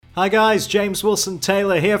Hi guys, James Wilson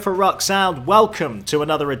Taylor here for Rock Sound. Welcome to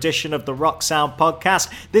another edition of the Rock Sound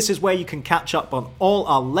podcast. This is where you can catch up on all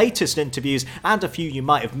our latest interviews and a few you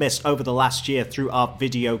might have missed over the last year through our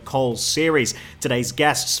video call series. Today's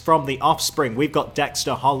guests from The Offspring, we've got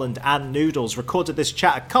Dexter Holland and Noodles. Recorded this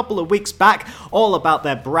chat a couple of weeks back, all about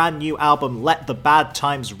their brand new album Let the Bad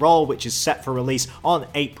Times Roll, which is set for release on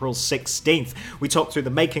April 16th. We talked through the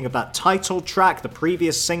making of that title track, the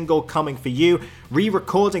previous single Coming For You,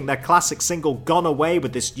 re-recording their classic single Gone Away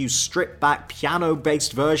with this new stripped-back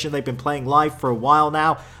piano-based version they've been playing live for a while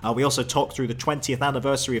now. We also talked through the 20th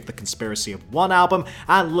anniversary of the Conspiracy of One album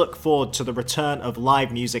and look forward to the return of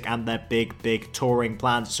live music and their big touring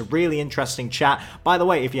plans. It's a really interesting chat. By the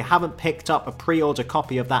way, if you haven't picked up a pre-order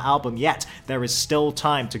copy of that album yet, there is still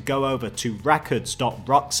time to go over to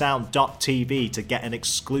records.rocksound.tv to get an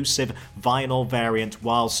exclusive vinyl variant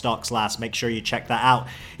while stocks last. Make sure you check that out.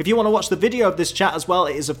 If you want to watch the video of this chat as well,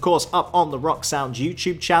 it is of course up on the Rock Sound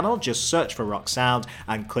YouTube channel. Just search for Rock Sound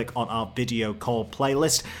and click on our video call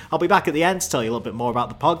playlist. I'll be back at the end to tell you a little bit more about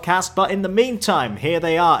the podcast, but in the meantime, here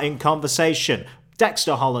they are in conversation,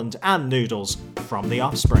 Dexter Holland and Noodles from The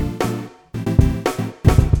Offspring.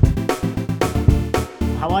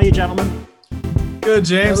 How are you, gentlemen? Good,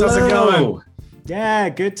 James. Hello. How's it going? Yeah,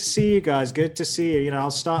 good to see you guys. Good to see you. You know, I'll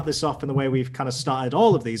start this off in the way we've kind of started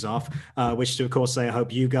all of these off, which to, of course, say I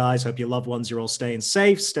hope you guys, hope your loved ones, you're all staying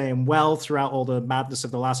safe, staying well throughout all the madness of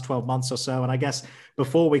the last 12 months or so. And I guess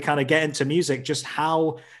before we kind of get into music, just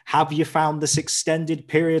how have you found this extended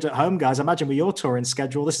period at home, guys? I imagine with your touring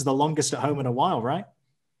schedule, this is the longest at home in a while, right?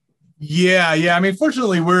 Yeah. I mean,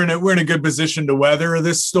 fortunately, we're in a good position to weather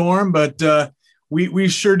this storm, but we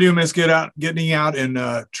sure do miss getting out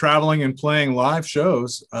and traveling and playing live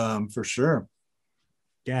shows for sure.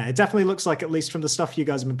 Yeah, it definitely looks like, at least from the stuff you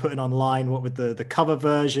guys have been putting online, what with the cover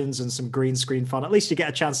versions and some green screen fun, at least you get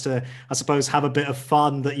a chance to, I suppose, have a bit of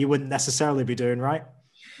fun that you wouldn't necessarily be doing, right?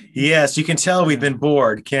 Yes, you can tell we've been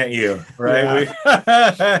bored, can't you? Right?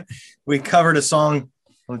 Yeah. We covered a song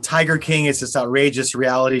on Tiger King. It's this outrageous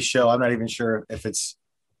reality show. I'm not even sure if it's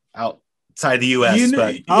outside the U.S.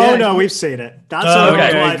 but no, we've seen it. That's a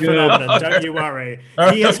worldwide phenomenon. Don't you worry.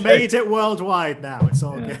 He has made it worldwide now. It's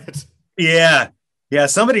all good. Yeah.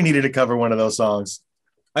 Somebody needed to cover one of those songs.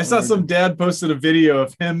 I saw some dad posted a video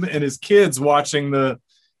of him and his kids watching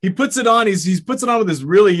he puts it on. He puts it on with his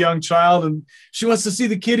really young child, and she wants to see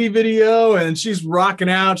the kiddie video, and she's rocking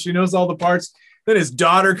out. She knows all the parts. Then his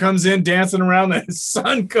daughter comes in dancing around. And his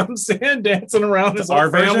son comes in dancing around. This whole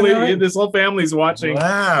family's watching.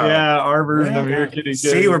 Wow. Yeah, our version of Here Kitty.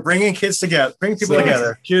 See, we're bringing kids together, bringing people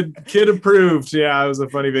together. Kid approved. Yeah, it was a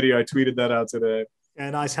funny video. I tweeted that out today. Yeah,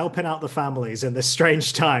 nice, helping out the families in this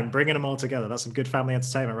strange time, bringing them all together. That's some good family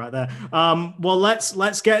entertainment right there. Well,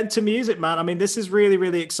 let's get into music, man. I mean, this is really,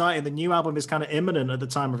 really exciting. The new album is kind of imminent at the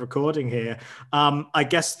time of recording here. I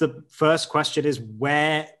guess the first question is,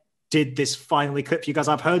 where did this finally clip for you guys?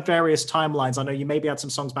 I've heard various timelines. I know you maybe had some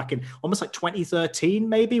songs back in almost like 2013,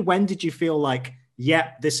 maybe. When did you feel like,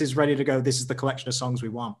 this is ready to go? This is the collection of songs we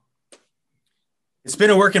want. It's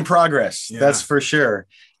been a work in progress. Yeah. That's for sure.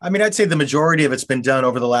 I mean, I'd say the majority of it's been done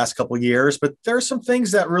over the last couple of years, but there are some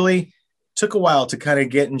things that really took a while to kind of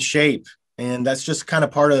get in shape. And that's just kind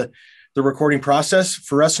of part of the recording process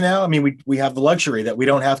for us now. I mean, we have the luxury that we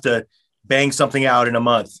don't have to bang something out in a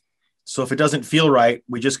month. So if it doesn't feel right,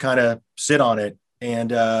 we just kind of sit on it.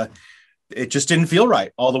 And it just didn't feel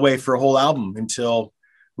right all the way for a whole album until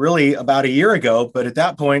really about a year ago. But at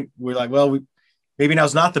that point, we're like, well, maybe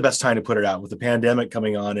now's not the best time to put it out with the pandemic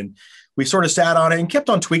coming on. And we sort of sat on it and kept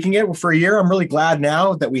on tweaking it for a year. I'm really glad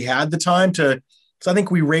now that we had the time because I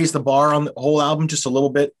think we raised the bar on the whole album just a little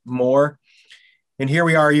bit more. And here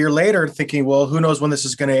we are a year later thinking, well, who knows when this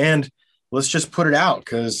is going to end? Let's just put it out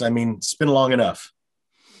because, I mean, it's been long enough.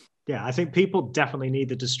 Yeah, I think people definitely need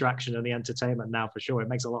the distraction and the entertainment now for sure. It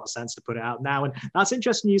makes a lot of sense to put it out now. And that's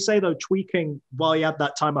interesting you say, though, tweaking while you had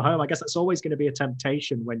that time at home. I guess that's always going to be a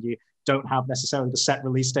temptation when you don't have necessarily the set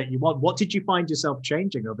release date you want. What did you find yourself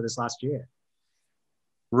changing over this last year?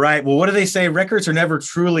 Right. Well, what do they say? Records are never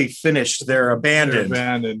truly finished. They're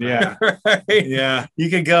abandoned. Yeah. Right? Yeah.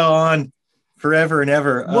 You could go on forever and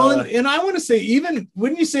ever. Well, and I want to say, even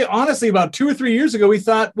wouldn't you say, honestly, about 2 or 3 years ago, we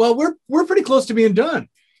thought, well, we're pretty close to being done.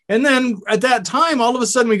 And then at that time, all of a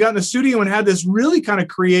sudden we got in the studio and had this really kind of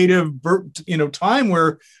creative, time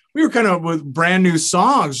where we were kind of with brand new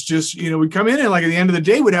songs. Just, we'd come in and like at the end of the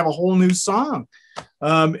day, we'd have a whole new song.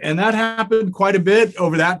 And that happened quite a bit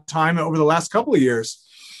over that time, over the last couple of years.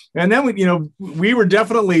 And then we were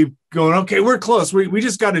definitely going, okay, we're close. We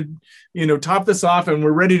just got to, top this off and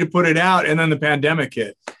we're ready to put it out. And then the pandemic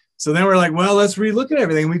hit. So then we're like, well, let's relook at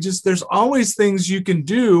everything. There's always things you can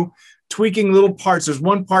do, tweaking little parts. There's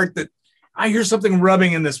one part that I hear something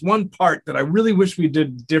rubbing in this one part that I really wish we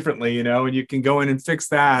did differently, and you can go in and fix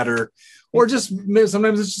that, or just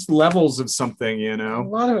sometimes it's just levels of something, A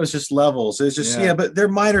lot of it was just levels. It's just, but they're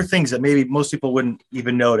minor things that maybe most people wouldn't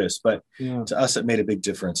even notice, but to us, it made a big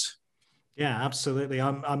difference. Yeah, absolutely.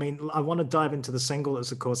 I mean, I want to dive into the single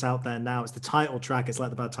that's, of course, out there now. It's the title track. It's Let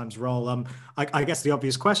the Bad Times Roll. I guess the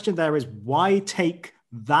obvious question there is, why take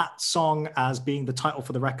that song as being the title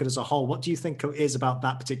for the record as a whole? What do you think it is about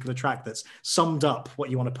that particular track that's summed up what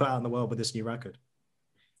you want to put out in the world with this new record?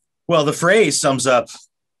 Well, the phrase sums up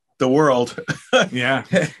the world. Yeah.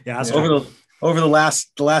 Over the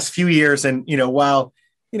last few years. And, while,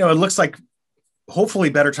 it looks like hopefully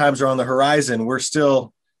better times are on the horizon, we're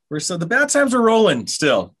still the bad times are rolling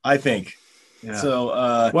still, I think. Yeah.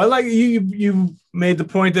 So, well, like you made the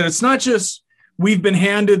point that it's not just we've been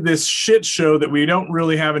handed this shit show that we don't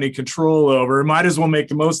really have any control over. Might as well make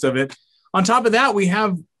the most of it. On top of that, we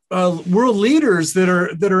have world leaders that are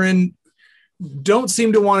don't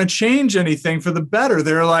seem to want to change anything for the better.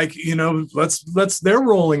 They're like, they're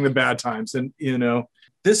rolling the bad times, and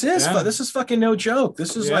this is fucking no joke.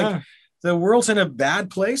 This is like the world's in a bad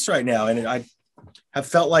place right now, and I have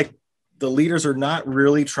felt like the leaders are not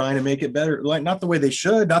really trying to make it better, like not the way they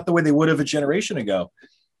should, not the way they would have a generation ago.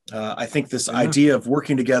 I think this idea of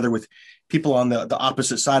working together with people on the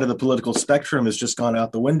opposite side of the political spectrum has just gone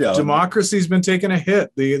out the window. Democracy's been taking a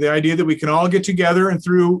hit. The idea that we can all get together and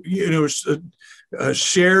through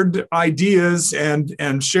shared ideas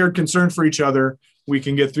and shared concern for each other, we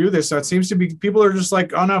can get through this. So it seems to be people are just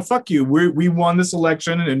like, oh no, fuck you. We won this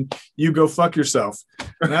election and you go fuck yourself.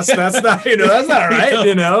 And that's not that's not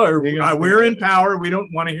right. Or we're in power. We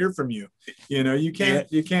don't want to hear from you. You can't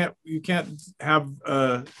have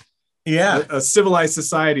a civilized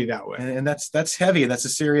society that way. And that's heavy. And that's a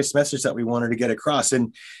serious message that we wanted to get across.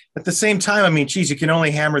 And at the same time, I mean, geez, you can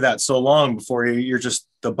only hammer that so long before you're just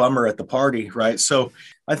the bummer at the party, right? So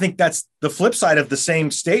I think that's the flip side of the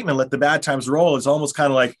same statement. Let the bad times roll is almost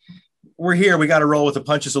kind of like, we're here, we got to roll with the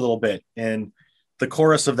punches a little bit. And the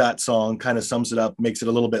chorus of that song kind of sums it up, makes it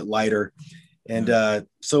a little bit lighter. And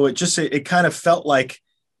so it kind of felt like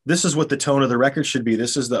this is what the tone of the record should be.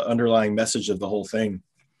 This is the underlying message of the whole thing.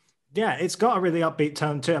 Yeah, it's got a really upbeat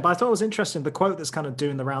tone to it. But I thought it was interesting, the quote that's kind of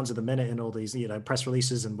doing the rounds of the minute in all these, press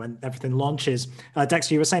releases and when everything launches.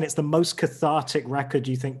 Dexter, you were saying it's the most cathartic record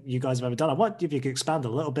you think you guys have ever done. I wonder if you could expand a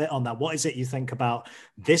little bit on that. What is it you think about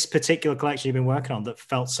this particular collection you've been working on that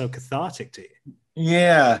felt so cathartic to you?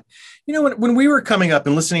 Yeah. When we were coming up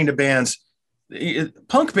and listening to bands,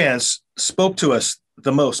 punk bands spoke to us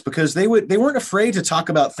the most because they weren't afraid to talk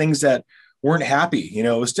about things that weren't happy.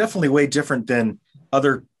 It was definitely way different than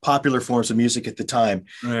other popular forms of music at the time.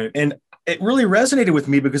 Right. And it really resonated with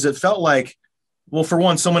me because it felt like, well, for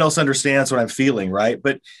one, someone else understands what I'm feeling. Right.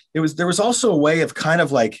 But there was also a way of kind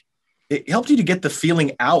of like, it helped you to get the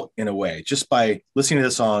feeling out in a way, just by listening to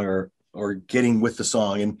the song or getting with the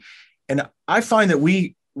song. And I find that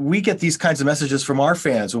we get these kinds of messages from our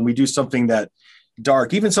fans when we do something that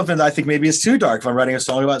dark, even something that I think maybe is too dark. If I'm writing a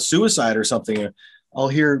song about suicide or something, I'll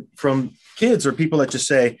hear from kids or people that just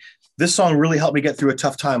say, this song really helped me get through a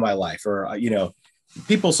tough time in my life. Or,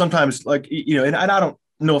 people sometimes like, and I don't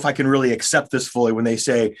know if I can really accept this fully when they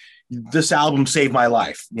say this album saved my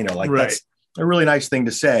life, right. That's a really nice thing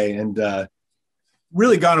to say. And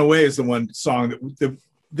Really Gone Away is the one song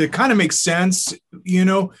that kind of makes sense,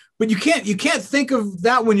 but you can't think of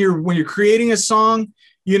that when you're creating a song,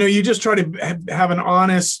 you just try to have an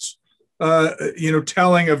honest,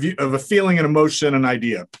 telling of a feeling and emotion and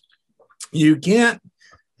idea. You can't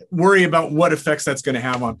worry about what effects that's going to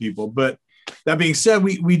have on people. But that being said,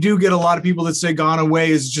 we do get a lot of people that say Gone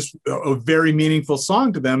Away is just a very meaningful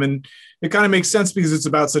song to them. And it kind of makes sense because it's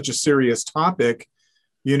about such a serious topic,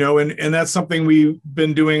 and that's something we've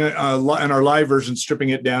been doing a lot in our live version, stripping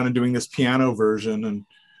it down and doing this piano version. And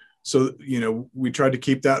so, we tried to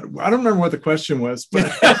keep that. I don't remember what the question was,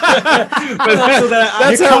 but,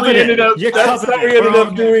 that's how we ended up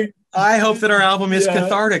doing. I hope that our album is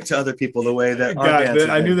cathartic to other people the way that our bands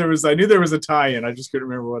I knew there was a tie-in. I just couldn't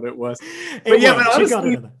remember what it was. But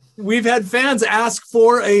honestly, we've had fans ask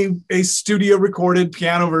for a studio recorded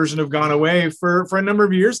piano version of Gone Away for a number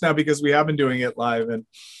of years now because we have been doing it live. And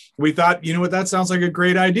we thought, that sounds like a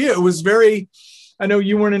great idea. It was I know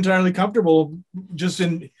you weren't entirely comfortable just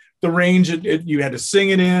in the range you had to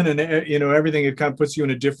sing it in and, everything. It kind of puts you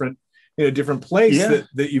in a different place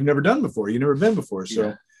that you've never done before. You've never been before. So.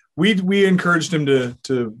 Yeah. We encouraged him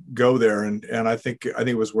to go there, and I think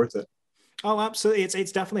it was worth it. Oh, absolutely.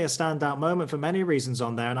 It's definitely a standout moment for many reasons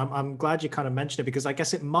on there. And I'm glad you kind of mentioned it because I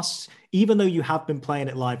guess it must, even though you have been playing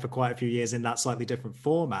it live for quite a few years in that slightly different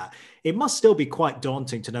format, it must still be quite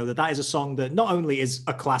daunting to know that that is a song that not only is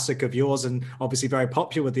a classic of yours and obviously very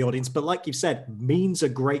popular with the audience, but like you've said, means a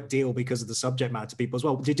great deal because of the subject matter to people as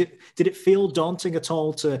well. Did it feel daunting at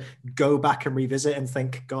all to go back and revisit and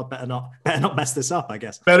think, God, better not mess this up, I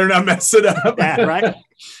guess. Better not mess it up. Yeah, right.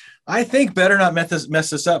 I think better not mess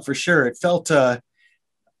this up for sure. It felt, I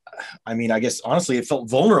guess honestly, it felt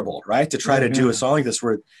vulnerable, right? To try to do a song like this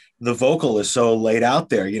where the vocal is so laid out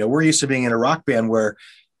there. You know, we're used to being in a rock band where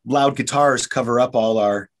loud guitars cover up all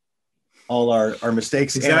our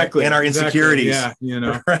mistakes and our insecurities. Yeah, you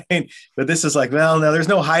know, right. But this is like, well, no, there's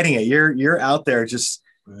no hiding it. You're out there just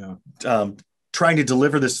trying to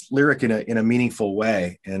deliver this lyric in a meaningful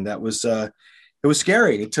way, and that was it was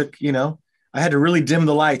scary. It took, I had to really dim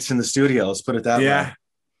the lights in the studio. Let's put it that way.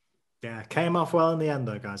 Yeah, came off well in the end,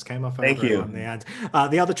 though, guys. Came off well Thank you. in the end.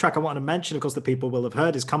 The other track I want to mention, of course, that people will have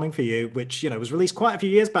heard is Coming For You, which, was released quite a few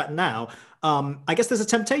years back now. I guess there's a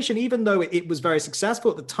temptation, even though it was very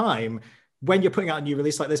successful at the time, when you're putting out a new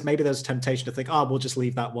release like this, maybe there's a temptation to think, we'll just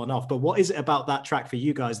leave that one off. But what is it about that track for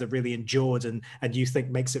you guys that really endured and you think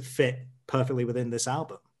makes it fit perfectly within this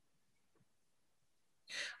album?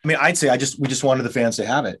 I mean, I'd say we just wanted the fans to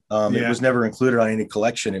have it. It was never included on any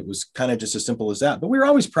collection. It was kind of just as simple as that. But we were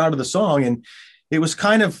always proud of the song. And it was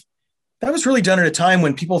that was really done at a time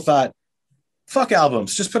when people thought, fuck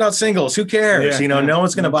albums, just put out singles. Who cares? No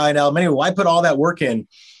one's going to buy an album. Anyway, why put all that work in?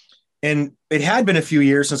 And it had been a few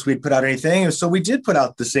years since we'd put out anything. And so we did put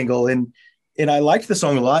out the single and I liked the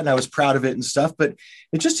song a lot and I was proud of it and stuff, but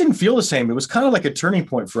it just didn't feel the same. It was kind of like a turning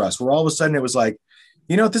point for us where all of a sudden it was like,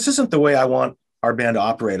 this isn't the way I want our band to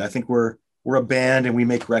operate. I think we're a band and we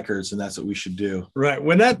make records and that's what we should do. Right.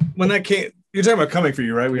 When that came, you're talking about Coming For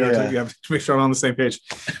You, right? You have to make sure I'm on the same page.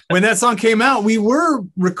 When that song came out, we were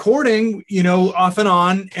recording, off and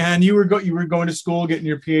on, and you were going to school, getting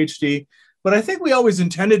your PhD. But I think we always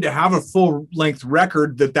intended to have a full length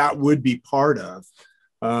record that would be part of.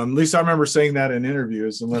 At least I remember saying that in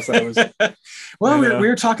interviews, unless I was. Well, we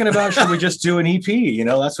were talking about, should we just do an EP?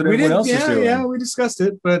 That's what everyone else is doing. Yeah, we discussed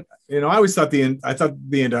it, but I always thought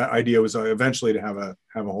the idea was eventually to have a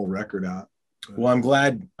whole record out. Well, I'm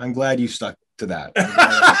glad you stuck to that.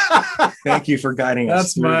 Thank you for guiding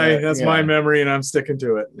us. That's my memory, and I'm sticking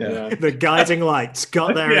to it. Yeah. The guiding lights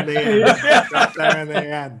got there in the end. Got there in the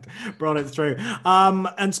end. Brought it through.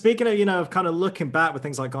 And speaking of kind of looking back with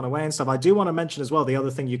things like Gone Away and stuff, I do want to mention as well the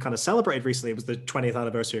other thing you kind of celebrated recently was the 20th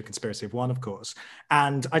anniversary of Conspiracy of One, of course.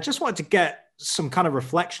 And I just wanted to get some kind of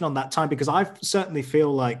reflection on that time because I certainly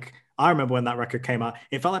feel like I remember when that record came out,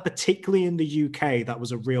 it felt like particularly in the UK, that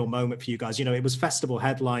was a real moment for you guys. It was festival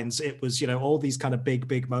headlines. It was, all these kind of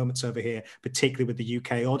big moments over here, particularly with the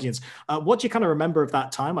UK audience. What do you kind of remember of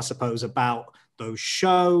that time, I suppose, about those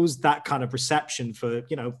shows, that kind of reception for,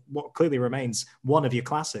 what clearly remains one of your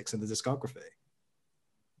classics in the discography?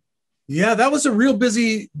 Yeah, that was a real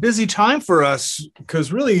busy time for us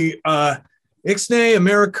because really Ixnay,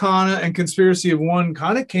 Americana, and Conspiracy of One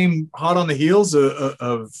kind of came hot on the heels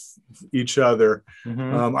of each other.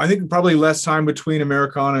 Mm-hmm. I think probably less time between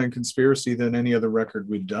Americana and Conspiracy than any other record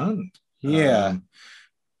we've done. Yeah. I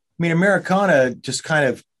mean, Americana just kind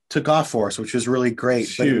of took off for us, which was really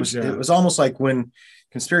great. But huge, it was almost like when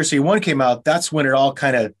Conspiracy One came out, that's when it all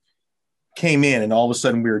kind of came in and all of a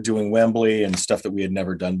sudden we were doing Wembley and stuff that we had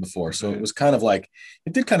never done before. So it was kind of like,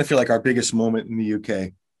 it did kind of feel like our biggest moment in the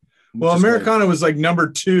UK. Well, Americana was like number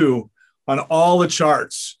 2 on all the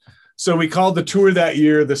charts. So we called the tour that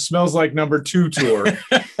year the Smells Like Number 2 tour.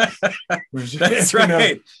 That's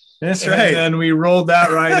right. That's right. And then we rolled that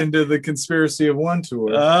right into the Conspiracy of One tour.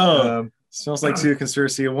 Oh, Smells Like 2,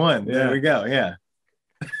 Conspiracy of One. Yeah. There we go. Yeah.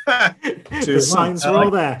 The signs were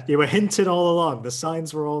all there. You were hinted all along. The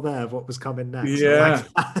signs were all there of what was coming next. Yeah.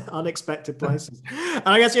 Unexpected places. And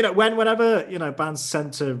I guess, whenever, bands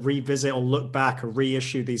tend to revisit or look back or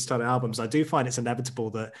reissue these kind of albums, I do find it's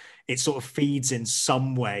inevitable that it sort of feeds in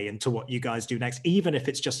some way into what you guys do next, even if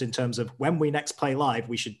it's just in terms of when we next play live,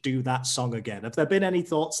 we should do that song again. Have there been any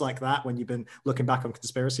thoughts like that when you've been looking back on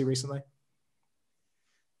Conspiracy recently?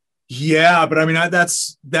 Yeah, but I mean,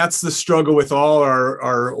 that's the struggle with all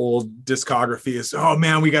our old discography is, oh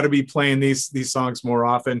man, we got to be playing these songs more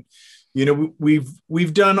often.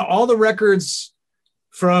 We've done all the records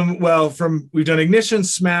from we've done Ignition,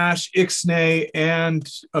 Smash, Ixnay, and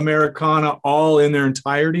Americana all in their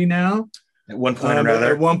entirety now. At one point or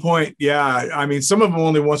another. At one point, yeah. I mean, some of them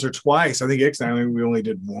only once or twice. I think Ixnay we only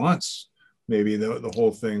did once, maybe the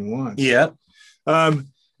whole thing once. Yeah.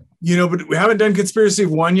 but we haven't done Conspiracy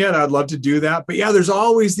of One yet. I'd love to do that. But yeah, there's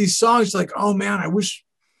always these songs like, oh man, I wish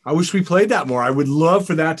we played that more. I would love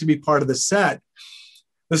for that to be part of the set.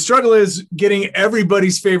 The struggle is getting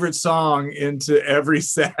everybody's favorite song into every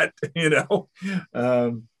set,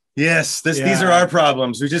 Yes, these are our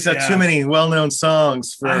problems. We just have too many well-known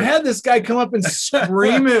songs. I had this guy come up and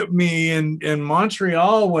scream at me in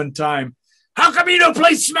Montreal one time. How come you don't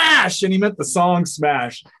play Smash? And he meant the song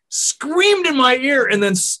Smash. Screamed in my ear and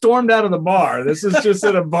then stormed out of the bar. This is just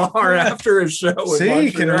at a bar after a show. See,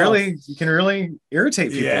 you can really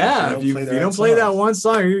irritate people. Yeah, if you don't play that one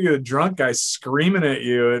song, you get a drunk guy screaming at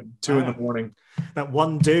you at 2 a.m. That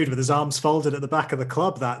one dude with his arms folded at the back of the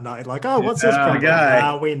club that night, like, oh, what's this problem?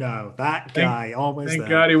 Now we know that guy. Thank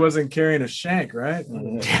God he wasn't carrying a shank, right?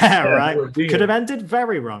 Yeah, right. Could have ended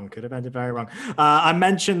very wrong. I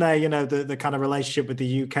mentioned there, the kind of relationship with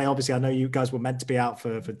the UK. Obviously, I know you guys were meant to be out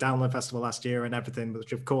for Download Festival last year and everything,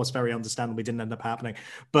 which of course very understandably didn't end up happening.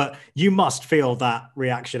 But you must feel that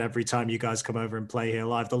reaction every time you guys come over and play here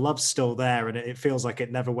live. The love's still there, and it feels like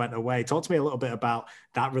it never went away. Talk to me a little bit about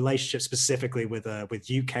that relationship specifically with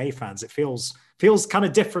UK fans. It feels kind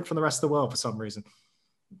of different from the rest of the world for some reason.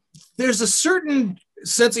 There's a certain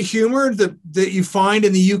sense of humor that you find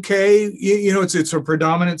in the UK. It's a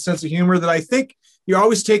predominant sense of humor that I think you're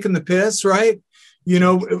always taking the piss, right?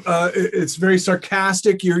 It's very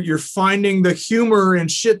sarcastic. You're finding the humor in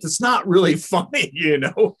shit that's not really funny.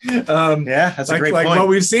 That's a great point. Like what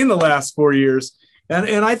we've seen the last 4 years,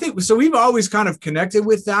 and I think so. We've always kind of connected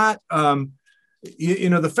with that.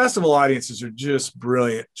 The festival audiences are just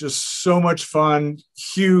brilliant, just so much fun,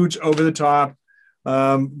 huge, over the top.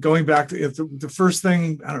 Going back to the first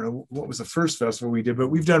thing, I don't know what was the first festival we did, but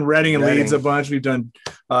we've done Reading and Leeds a bunch. We've done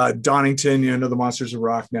Donington, the Monsters of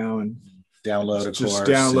Rock now, and Download, of just course.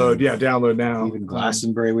 Download now. Even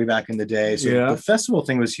Glastonbury way back in the day. So the festival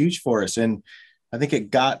thing was huge for us, and I think it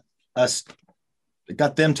got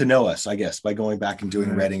them to know us, I guess, by going back and doing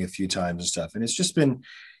Reading a few times and stuff. And it's just been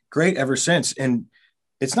great ever since. And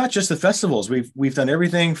it's not just the festivals. We've done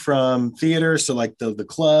everything from theaters to like the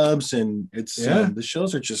clubs, and it's the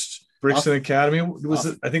shows are just Brixton Academy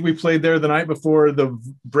I think we played there the night before the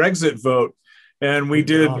Brexit vote, and we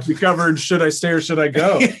covered Should I Stay or Should I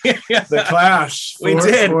Go? The Clash. We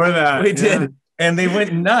did, and they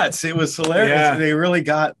went nuts. It was hilarious. Yeah. They really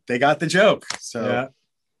got the joke. So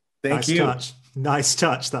thank you. Nice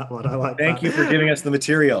touch, that one. I like that. Thank you for giving us the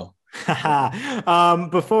material.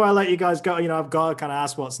 Before I let you guys go, I've got to kind of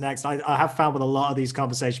ask what's next. I have found with a lot of these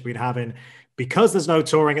conversations we've been having, because there's no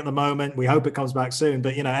touring at the moment, we hope it comes back soon,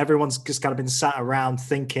 but everyone's just kind of been sat around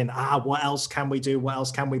thinking, what else can we do? What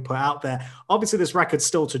else can we put out there? Obviously this record's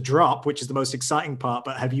still to drop, which is the most exciting part,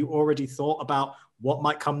 but have you already thought about what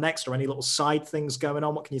might come next, or any little side things going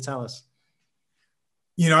on? What can you tell us?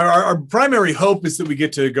 Our primary hope is that we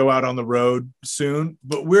get to go out on the road soon,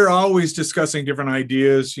 but we're always discussing different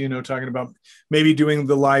ideas, talking about maybe doing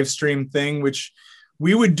the live stream thing, which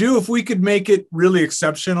we would do if we could make it really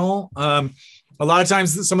exceptional. A lot of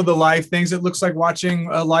times some of the live things, it looks like watching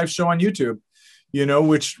a live show on YouTube,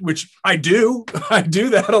 which I do. I do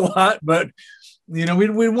that a lot, but we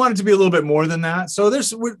want it to be a little bit more than that. So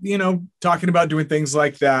there's, talking about doing things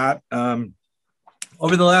like that.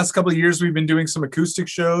 Over the last couple of years, we've been doing some acoustic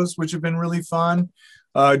shows, which have been really fun.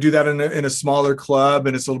 Do that in a smaller club,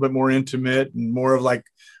 and it's a little bit more intimate and more of like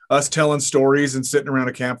us telling stories and sitting around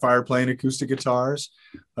a campfire playing acoustic guitars.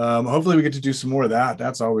 Hopefully we get to do some more of that.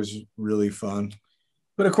 That's always really fun.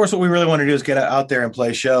 But of course, what we really want to do is get out there and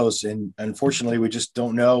play shows. And unfortunately, we just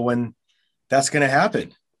don't know when that's going to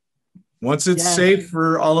happen. Once it's safe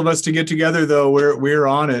for all of us to get together, though, we're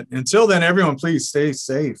on it. Until then, everyone, please stay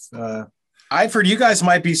safe. I've heard you guys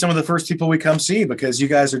might be some of the first people we come see because you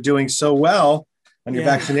guys are doing so well on your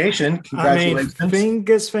vaccination. Congratulations. I mean,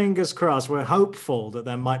 fingers crossed. We're hopeful that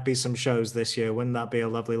there might be some shows this year. Wouldn't that be a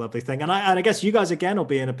lovely, lovely thing? And I guess you guys, again, will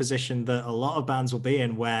be in a position that a lot of bands will be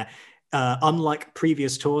in where, unlike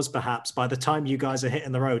previous tours, perhaps, by the time you guys are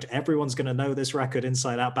hitting the road, everyone's going to know this record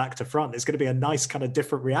inside out, back to front. It's going to be a nice kind of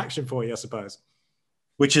different reaction for you, I suppose.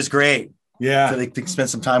 Which is great. Yeah. So they can spend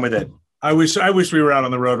some time with it. I wish we were out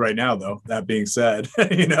on the road right now, though. That being said,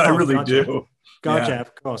 I really do. Gotcha,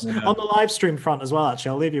 of course. Yeah. On the live stream front as well, actually,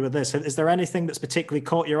 I'll leave you with this. Is there anything that's particularly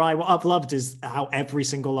caught your eye? What I've loved is how every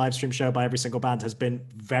single live stream show by every single band has been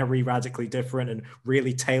very radically different and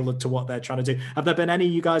really tailored to what they're trying to do. Have there been any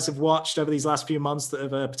you guys have watched over these last few months that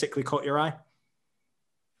have particularly caught your eye?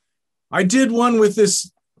 I did one with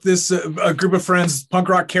this a group of friends, punk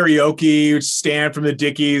rock karaoke, Stan from the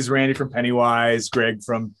Dickies, Randy from Pennywise, Greg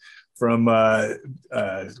from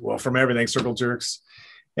everything, Circle Jerks.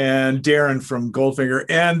 and Darren from Goldfinger.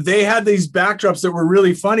 And they had these backdrops that were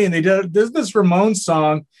really funny. And they did this Ramones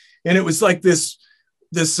song, and it was like this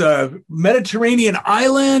Mediterranean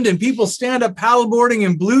island, and people stand up paddleboarding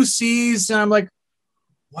in blue seas. And I'm like,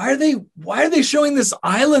 why are they showing this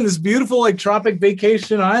island, this beautiful like tropic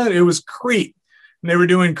vacation island? It was Crete. And they were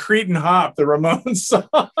doing Crete and Hop, the Ramones song.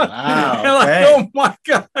 Wow. Like, oh my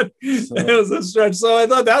God. So, it was a stretch. So I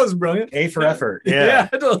thought that was brilliant. A for effort. Yeah,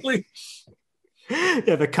 totally.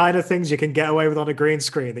 Yeah, the kind of things you can get away with on a green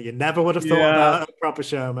screen that you never would have thought about at a proper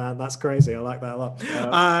show, man. That's crazy. I like that a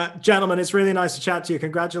lot. Gentlemen, it's really nice to chat to you.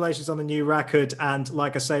 Congratulations on the new record. And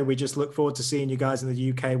like I say, we just look forward to seeing you guys in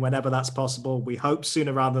the UK whenever that's possible. We hope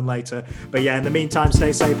sooner rather than later. But yeah, in the meantime,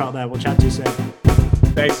 stay safe out there. We'll chat to you soon.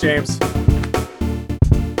 Thanks, James.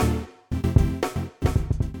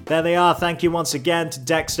 There they are. Thank you once again to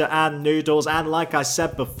Dexter and Noodles. And like I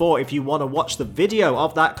said before, if you want to watch the video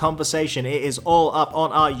of that conversation, it is all up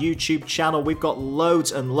on our YouTube channel. We've got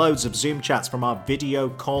loads and loads of Zoom chats from our video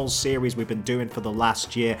call series we've been doing for the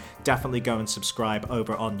last year. Definitely go and subscribe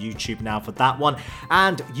over on YouTube now for that one.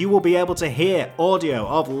 And you will be able to hear audio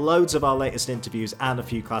of loads of our latest interviews and a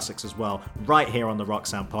few classics as well right here on the Rock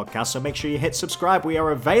Sound Podcast. So make sure you hit subscribe. We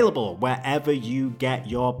are available wherever you get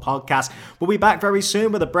your podcast. We'll be back very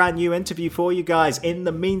soon with a brand new interview for you guys. In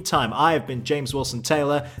the meantime, I have been James Wilson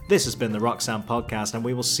Taylor. This has been the Rock Sound Podcast, and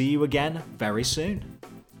we will see you again very soon.